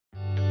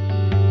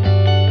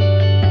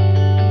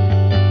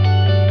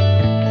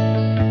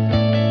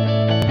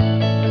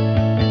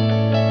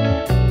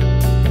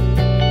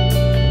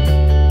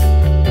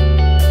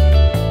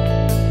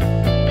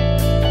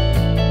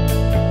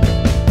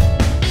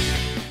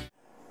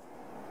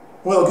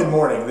Well, good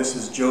morning. This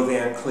is Joe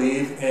Van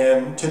Cleave,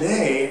 and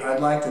today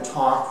I'd like to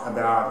talk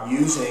about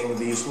using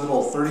these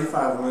little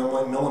 35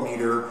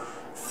 millimeter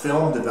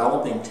film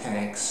developing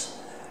tanks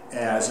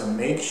as a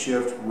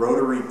makeshift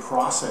rotary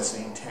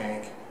processing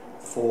tank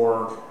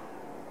for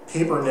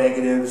paper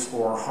negatives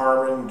or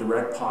Harman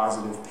direct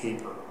positive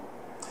paper.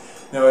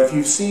 Now, if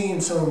you've seen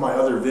some of my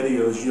other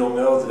videos, you'll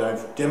know that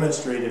I've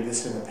demonstrated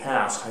this in the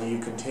past, how you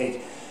can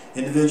take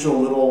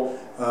individual little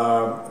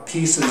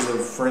pieces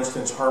of, for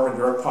instance, Harman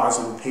direct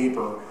positive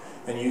paper,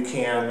 and you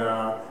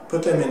can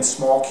put them in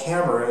small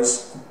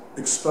cameras,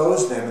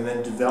 expose them, and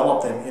then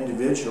develop them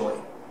individually.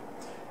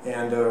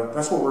 And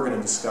that's what we're going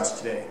to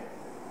discuss today.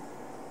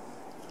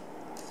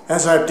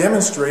 As I've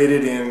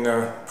demonstrated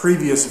in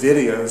previous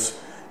videos,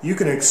 you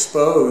can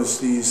expose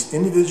these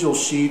individual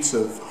sheets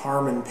of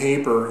Harman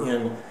paper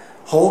in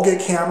Holga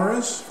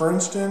cameras, for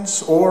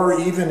instance, or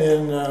even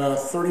in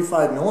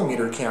 35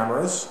 millimeter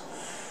cameras.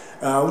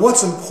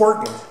 What's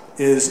important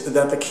is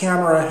that the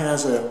camera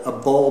has a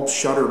bulb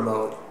shutter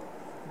mode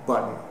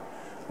button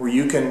where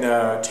you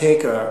can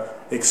take a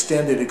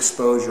extended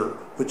exposure,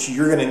 which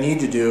you're going to need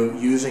to do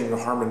using the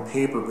Harman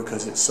paper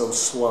because it's so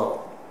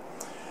slow.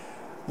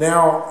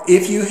 Now,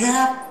 if you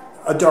have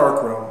a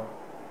darkroom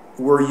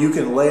where you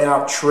can lay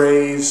out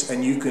trays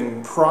and you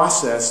can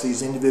process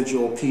these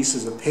individual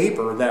pieces of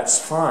paper, that's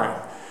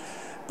fine.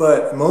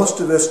 But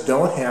most of us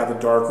don't have a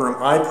darkroom.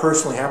 I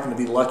personally happen to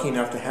be lucky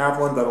enough to have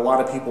one, but a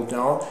lot of people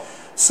don't.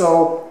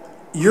 So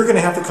you're going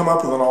to have to come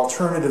up with an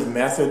alternative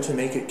method to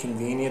make it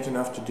convenient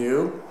enough to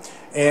do.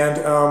 And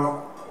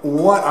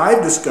what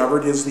I've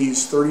discovered is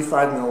these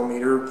 35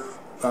 millimeter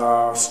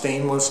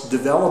stainless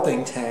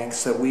developing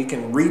tanks that we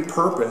can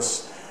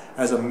repurpose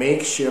as a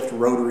makeshift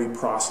rotary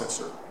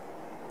processor.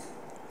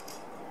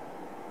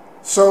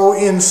 So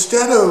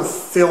instead of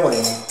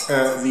filling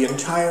the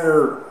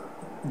entire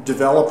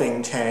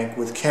developing tank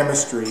with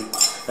chemistry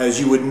as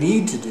you would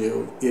need to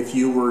do if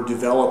you were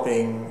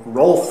developing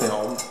roll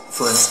film,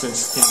 for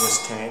instance, in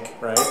this tank,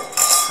 right?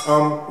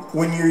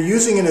 When you're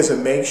using it as a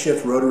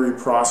makeshift rotary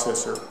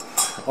processor,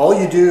 all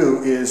you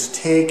do is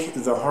take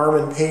the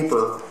Harman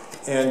paper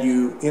and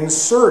you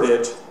insert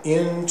it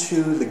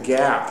into the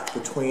gap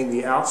between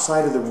the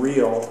outside of the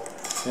reel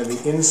and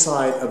the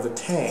inside of the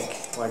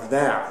tank, like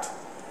that.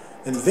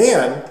 And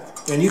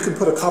you can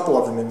put a couple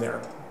of them in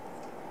there.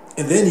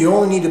 And then you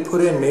only need to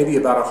put in maybe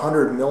about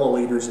 100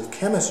 milliliters of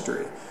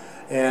chemistry.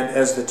 And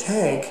as the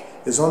tank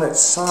is on its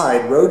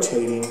side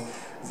rotating,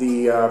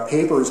 the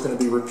paper is going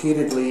to be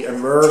repeatedly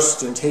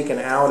immersed and taken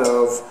out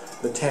of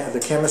the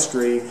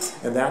chemistry,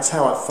 and that's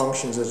how it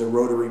functions as a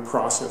rotary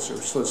processor.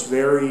 So it's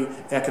very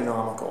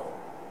economical.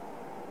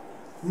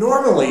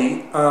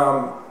 Normally,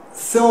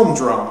 film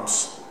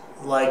drums,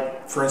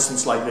 like for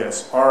instance like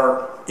this,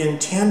 are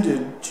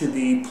intended to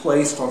be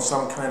placed on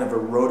some kind of a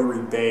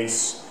rotary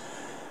base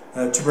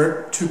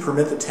to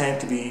permit the tank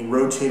to be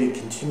rotated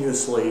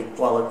continuously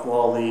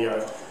while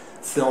the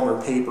film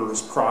or paper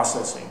is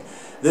processing.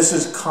 This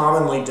is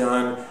commonly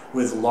done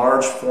with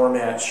large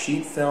format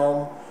sheet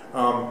film.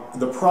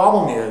 The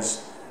problem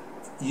is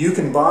you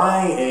can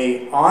buy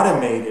an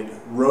automated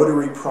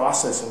rotary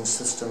processing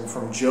system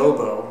from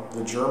Jobo,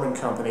 the German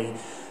company,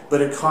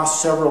 but it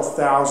costs several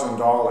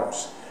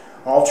 $1,000s.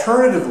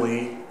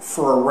 Alternatively,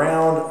 for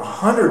around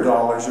 $100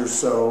 or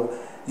so,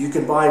 you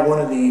can buy one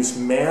of these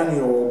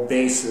manual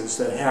bases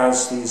that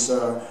has these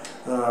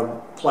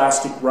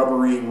plastic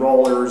rubbery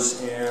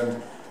rollers,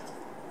 and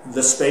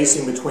the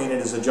spacing between it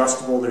is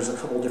adjustable. There's a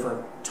couple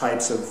different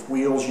types of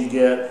wheels you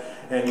get,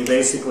 and you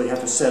basically have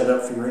to set it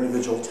up for your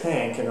individual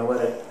tank and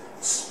let it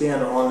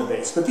spin on the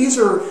base. But these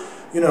are,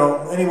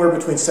 anywhere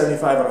between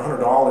 $75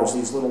 and $100,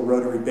 these little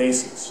rotary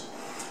bases.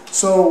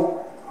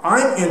 So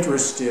I'm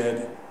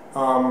interested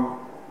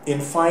in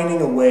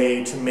finding a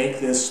way to make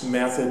this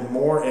method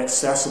more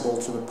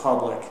accessible to the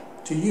public,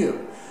 to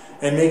you,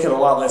 and make it a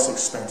lot less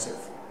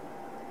expensive.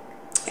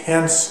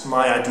 Hence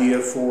my idea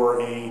for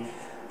a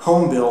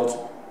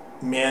home-built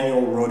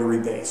manual rotary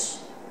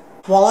base.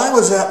 While I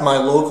was at my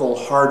local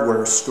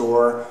hardware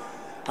store,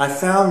 I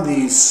found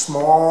these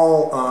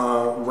small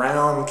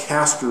round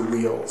caster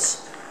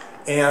wheels,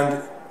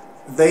 and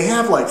they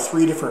have like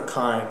 3 different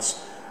kinds.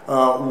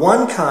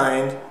 One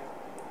kind,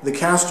 the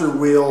caster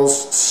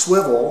wheels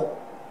swivel,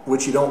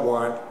 which you don't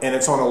want, and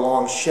it's on a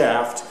long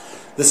shaft.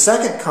 The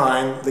second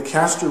kind, the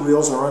caster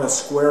wheels are on a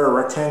square or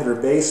rectangular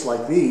base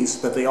like these,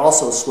 but they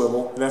also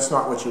swivel, and that's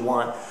not what you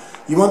want.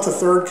 You want the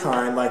third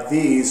kind, like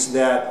these,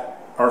 that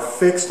are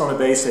fixed on a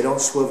base. They don't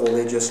swivel,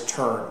 they just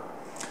turn.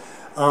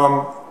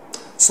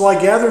 So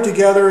I gathered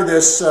together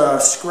this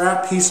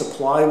scrap piece of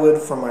plywood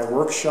from my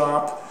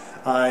workshop.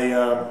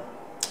 I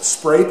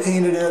spray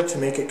painted it to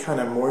make it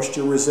kind of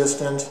moisture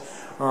resistant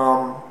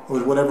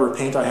with whatever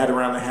paint I had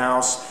around the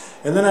house.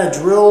 And then I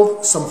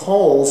drilled some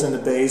holes in the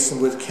base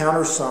and with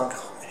countersunk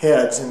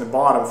heads in the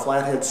bottom,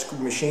 flathead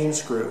machine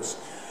screws.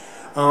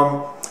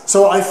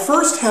 So I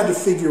first had to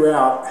figure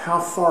out how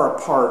far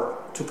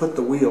apart to put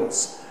the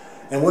wheels.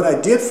 And what I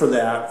did for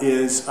that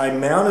is I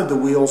mounted the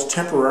wheels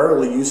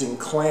temporarily using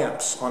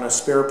clamps on a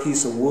spare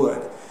piece of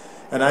wood.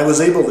 And I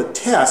was able to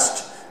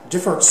test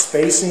different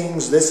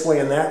spacings this way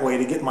and that way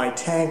to get my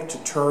tank to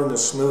turn the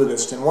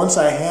smoothest. And once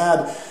I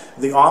had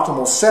the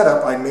optimal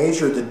setup, I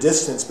measured the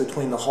distance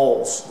between the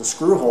holes, the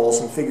screw holes,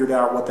 and figured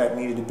out what that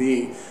needed to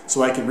be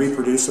so I could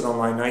reproduce it on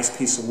my nice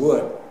piece of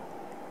wood.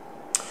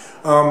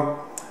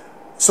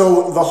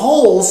 So the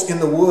holes in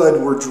the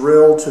wood were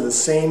drilled to the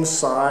same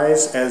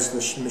size as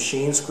the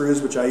machine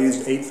screws, which I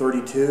used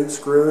 832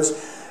 screws,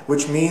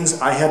 which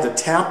means I had to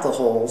tap the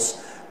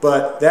holes.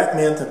 But that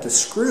meant that the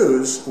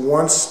screws,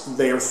 once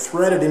they are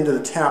threaded into the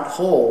tapped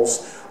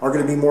holes, are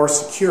going to be more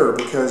secure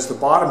because the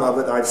bottom of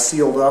it I've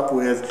sealed up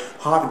with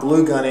hot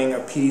glue gunning a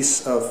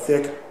piece of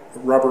thick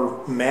rubber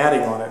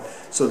matting on it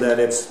so that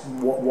it's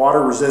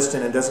water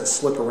resistant and doesn't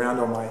slip around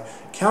on my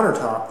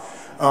countertop.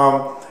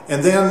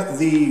 And then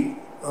the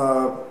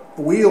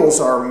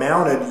wheels are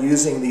mounted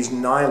using these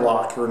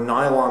nylock or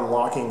nylon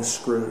locking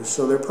screws.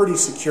 So they're pretty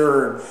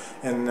secure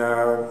and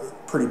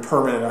pretty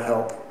permanent, I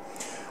hope.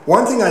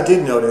 One thing I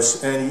did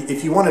notice, and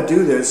if you want to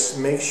do this,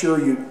 make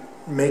sure you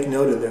make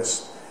note of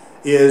this,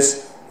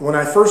 is when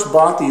I first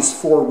bought these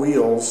 4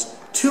 wheels,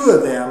 2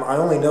 of them, I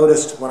only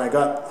noticed when I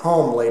got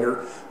home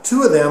later,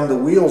 2 of them, the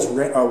wheels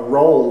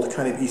rolled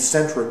kind of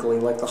eccentrically,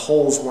 like the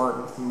holes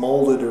weren't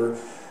molded or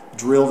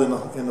drilled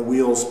in the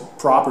wheels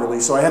properly.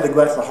 So I had to go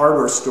back to the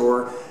hardware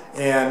store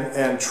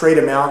and trade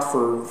them out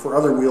for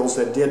other wheels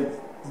that did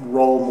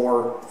roll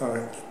more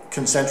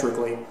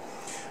concentrically.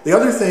 The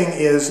other thing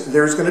is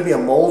there's going to be a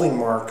molding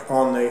mark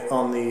on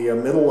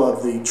the middle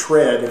of the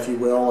tread, if you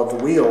will, of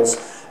the wheels,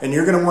 and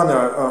you're going to want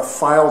to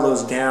file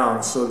those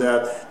down so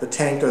that the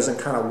tank doesn't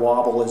kind of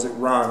wobble as it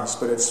runs,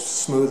 but it's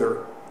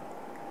smoother.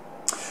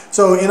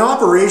 So in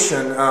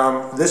operation,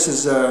 this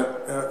is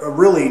a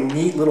really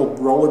neat little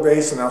roller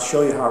base, and I'll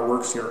show you how it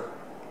works here.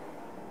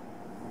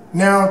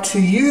 Now, to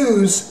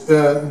use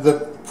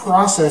the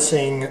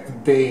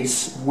processing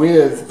base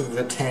with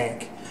the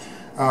tank,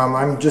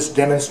 I'm just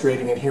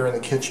demonstrating it here in the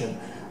kitchen.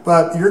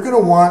 But you're going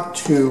to want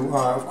to,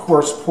 of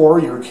course, pour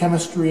your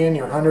chemistry in,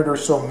 your 100 or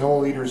so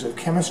milliliters of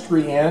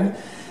chemistry in,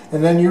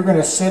 and then you're going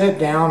to set it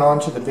down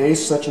onto the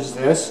base such as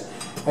this,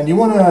 and you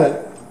want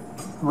to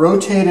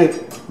rotate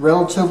it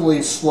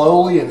relatively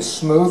slowly and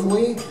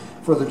smoothly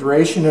for the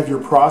duration of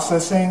your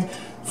processing.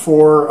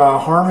 For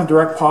Harman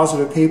direct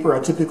positive paper,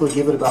 I typically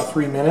give it about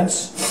 3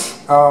 minutes.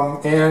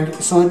 And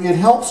so it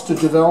helps to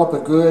develop a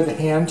good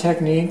hand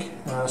technique,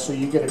 so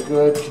you get a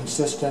good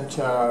consistent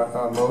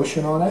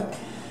motion on it.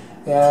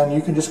 And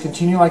you can just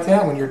continue like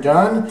that. When you're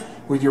done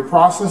with your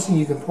processing,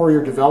 you can pour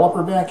your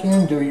developer back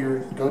in,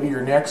 go to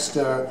your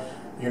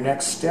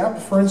next step,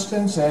 for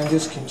instance, and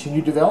just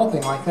continue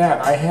developing like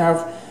that. I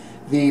have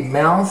the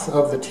mouth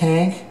of the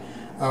tank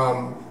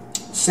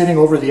sitting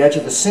over the edge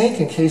of the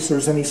sink in case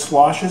there's any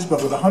sloshes,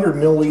 but with 100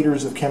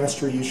 milliliters of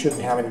chemistry, you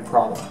shouldn't have any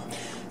problem.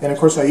 And of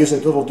course, I use a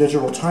little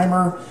digital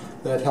timer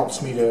that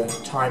helps me to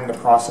time the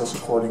process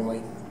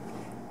accordingly.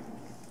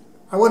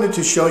 I wanted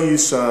to show you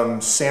some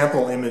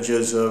sample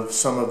images of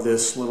some of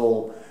this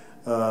little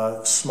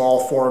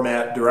small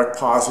format direct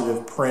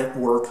positive print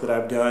work that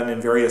I've done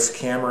in various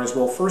cameras.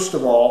 Well, first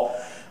of all,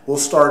 we'll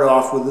start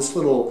off with this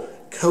little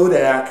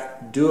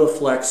Kodak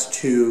Duoflex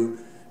 2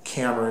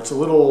 camera. It's a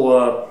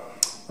little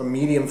a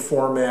medium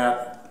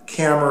format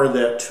camera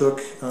that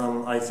took,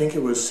 I think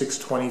it was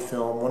 620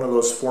 film, one of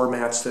those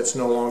formats that's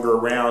no longer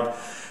around.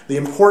 The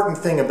important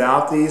thing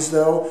about these,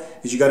 though,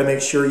 is you got to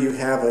make sure you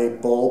have a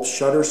bulb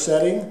shutter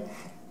setting.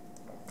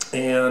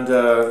 And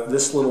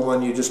this little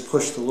one, you just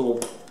push the little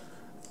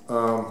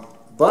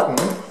button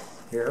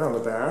here on the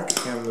back,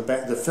 and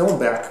the film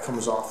back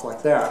comes off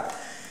like that.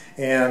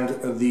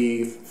 And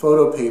the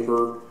photo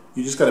paper,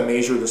 you just got to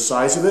measure the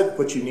size of it,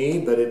 what you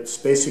need, but it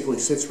basically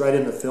sits right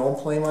in the film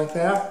plane like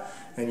that.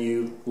 And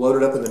you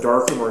load it up in the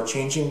darkroom or a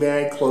changing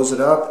bag, close it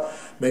up,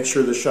 make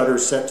sure the shutter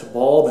is set to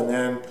bulb, and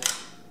then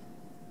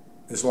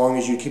as long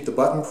as you keep the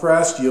button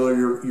pressed,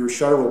 your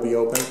shutter will be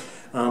open.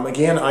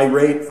 Again, I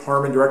rate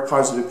Harman direct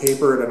positive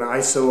paper at an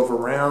ISO of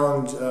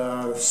around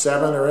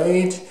 7 or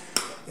 8,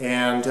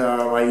 and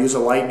I use a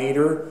light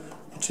meter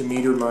to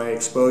meter my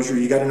exposure.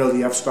 You got to know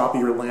the f-stop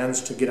of your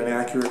lens to get an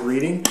accurate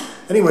reading.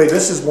 Anyway,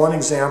 this is one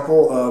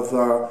example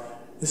of,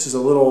 this is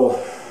a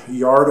little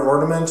yard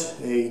ornament,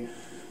 a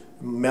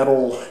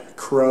metal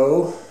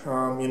crow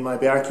in my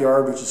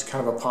backyard, which is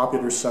kind of a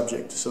popular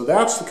subject. So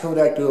that's the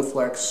Kodak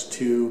Duoflex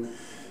 2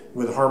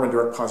 with Harman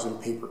direct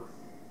positive paper.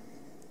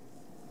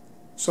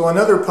 So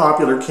another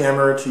popular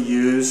camera to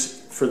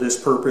use for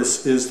this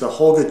purpose is the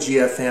Holga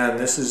GFN.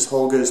 This is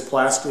Holga's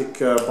plastic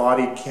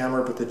bodied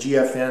camera, but the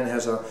GFN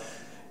has a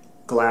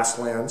glass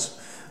lens.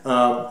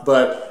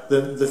 But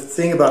the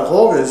thing about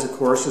Holga's, of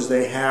course, is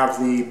they have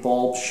the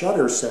bulb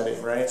shutter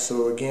setting, right?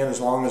 So again,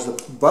 as long as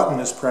the button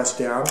is pressed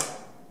down,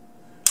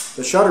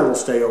 the shutter will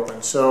stay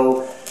open.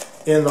 So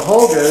in the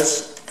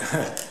Holga's,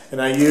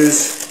 and I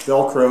use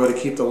Velcro to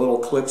keep the little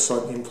clips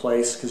in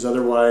place because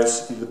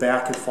otherwise the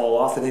back could fall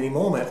off at any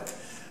moment.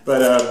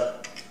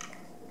 But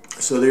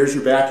so there's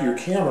your back of your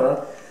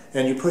camera,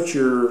 and you put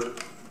your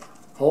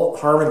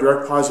Harman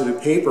direct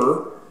positive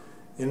paper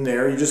in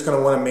there. You're just going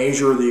to want to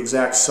measure the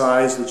exact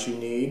size that you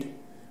need.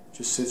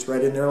 Just sits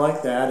right in there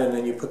like that, and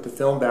then you put the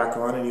film back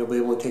on and you'll be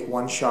able to take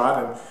one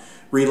shot and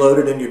reload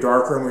it in your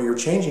darkroom or your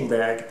changing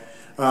bag.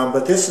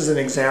 But this is an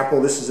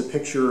example. This is a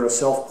picture, a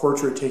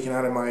self-portrait taken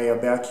out of my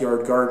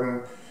backyard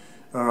garden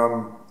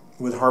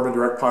with Harman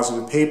direct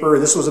positive paper.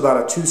 This was about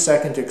a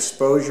 2-second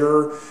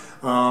exposure,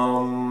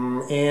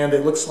 and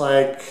it looks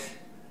like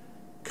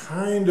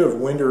kind of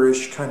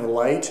winterish kind of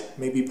light,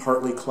 maybe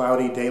partly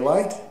cloudy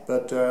daylight,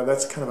 but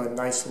that's kind of a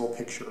nice little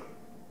picture.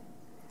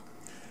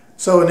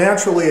 So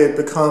naturally it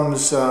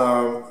becomes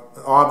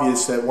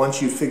obvious that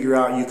once you figure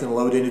out you can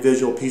load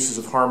individual pieces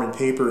of Harman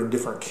paper in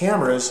different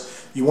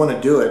cameras, you want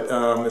to do it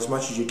as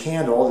much as you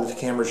can to all of the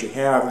cameras you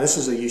have. And this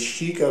is a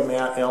Yashica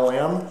Mat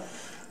LM,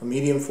 a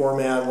medium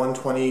format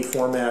 120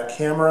 format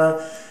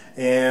camera,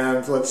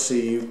 and let's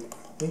see,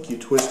 I think you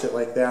twist it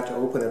like that to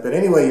open it. But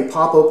anyway, you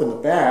pop open the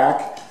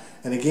back,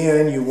 and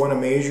again you want to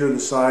measure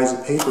the size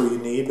of paper you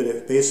need,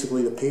 but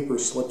basically the paper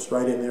slips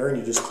right in there and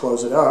you just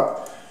close it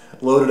up.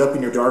 Load it up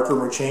in your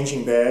darkroom or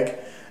changing bag.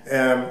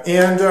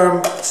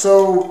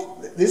 So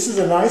this is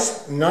a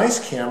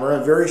nice camera,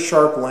 a very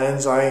sharp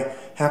lens. I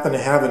happen to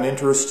have an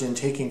interest in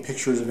taking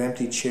pictures of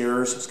empty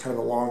chairs. It's kind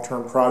of a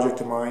long-term project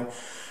of mine.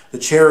 The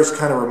chairs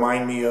kind of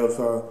remind me of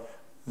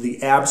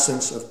the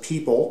absence of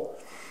people.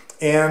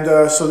 And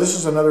so this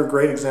is another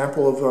great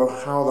example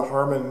of how the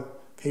Harman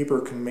paper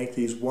can make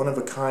these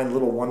one-of-a-kind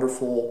little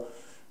wonderful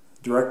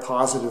direct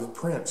positive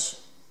prints.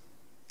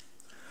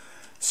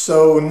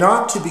 So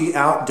not to be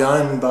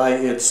outdone by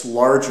its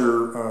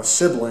larger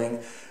sibling,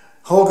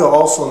 Holga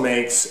also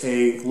makes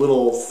a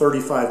little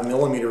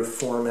 35mm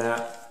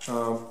format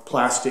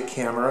plastic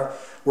camera.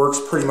 Works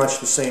pretty much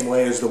the same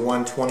way as the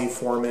 120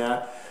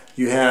 format.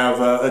 You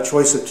have a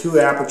choice of 2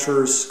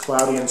 apertures,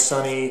 cloudy and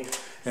sunny,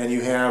 and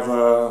you have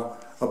a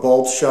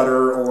bulb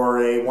shutter or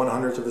a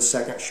 1/100th of a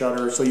second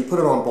shutter. So you put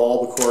it on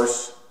bulb, of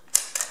course,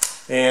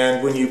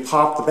 and when you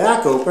pop the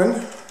back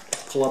open,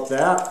 pull up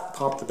that,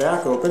 pop the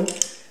back open,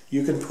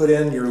 you can put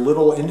in your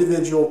little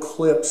individual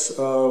clips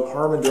of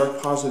Harman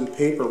direct positive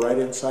paper right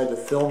inside the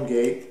film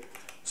gate,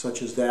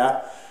 such as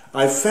that.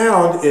 I've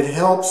found it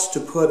helps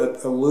to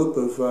put a loop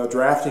of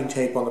drafting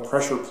tape on the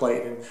pressure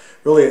plate, and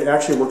really it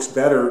actually works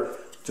better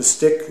to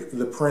stick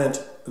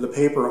the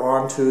paper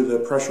onto the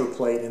pressure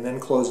plate and then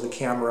close the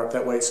camera up.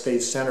 That way it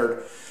stays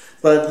centered.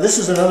 But this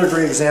is another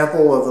great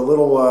example of a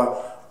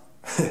little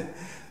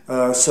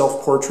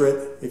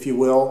self-portrait, if you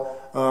will.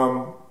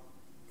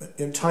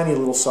 In tiny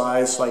little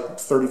size, like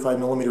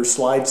 35mm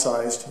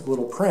slide-sized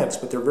little prints,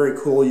 but they're very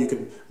cool. You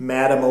can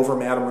mat them,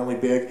 over-mat them really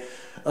big.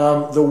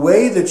 The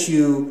way that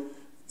you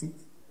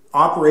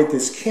operate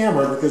this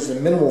camera, because the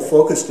minimal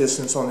focus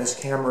distance on this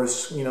camera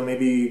is,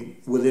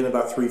 maybe within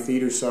about 3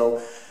 feet or so,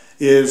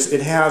 is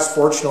it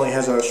fortunately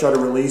has a shutter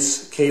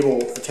release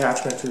cable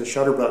attachment to the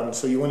shutter button.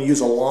 So you want to use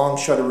a long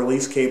shutter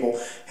release cable,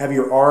 have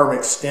your arm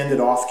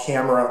extended off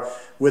camera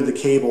with the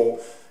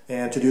cable,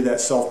 and to do that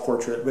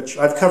self-portrait, which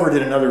I've covered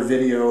in another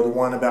video, the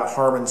one about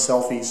Harman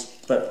selfies.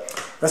 But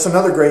that's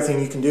another great thing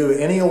you can do.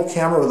 Any old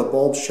camera with a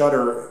bulb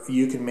shutter,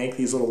 you can make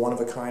these little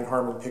one-of-a-kind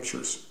Harman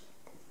pictures.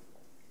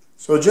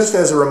 So just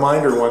as a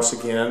reminder once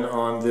again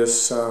on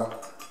this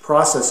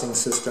processing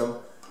system,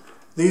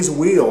 these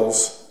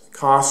wheels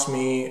cost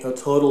me a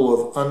total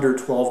of under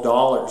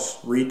 $12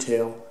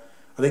 retail.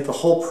 I think the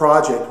whole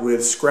project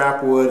with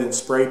scrap wood and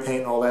spray paint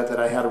and all that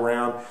I had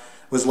around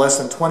was less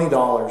than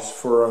 $20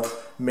 for a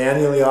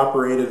manually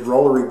operated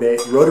rotary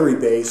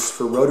base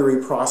for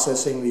rotary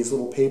processing these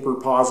little paper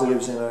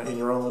positives in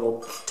your own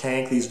little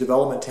tank. These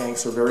development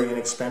tanks are very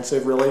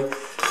inexpensive, really,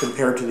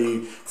 compared to the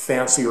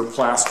fancier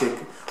plastic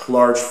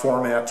large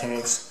format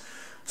tanks.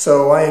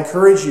 So I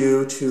encourage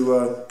you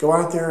to go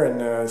out there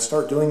and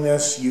start doing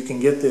this. You can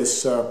get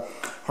this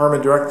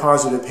Harman direct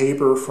positive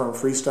paper from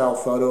Freestyle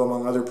Photo,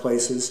 among other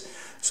places.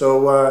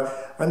 So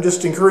I'm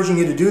just encouraging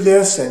you to do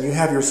this, and you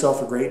have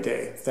yourself a great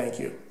day. Thank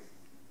you.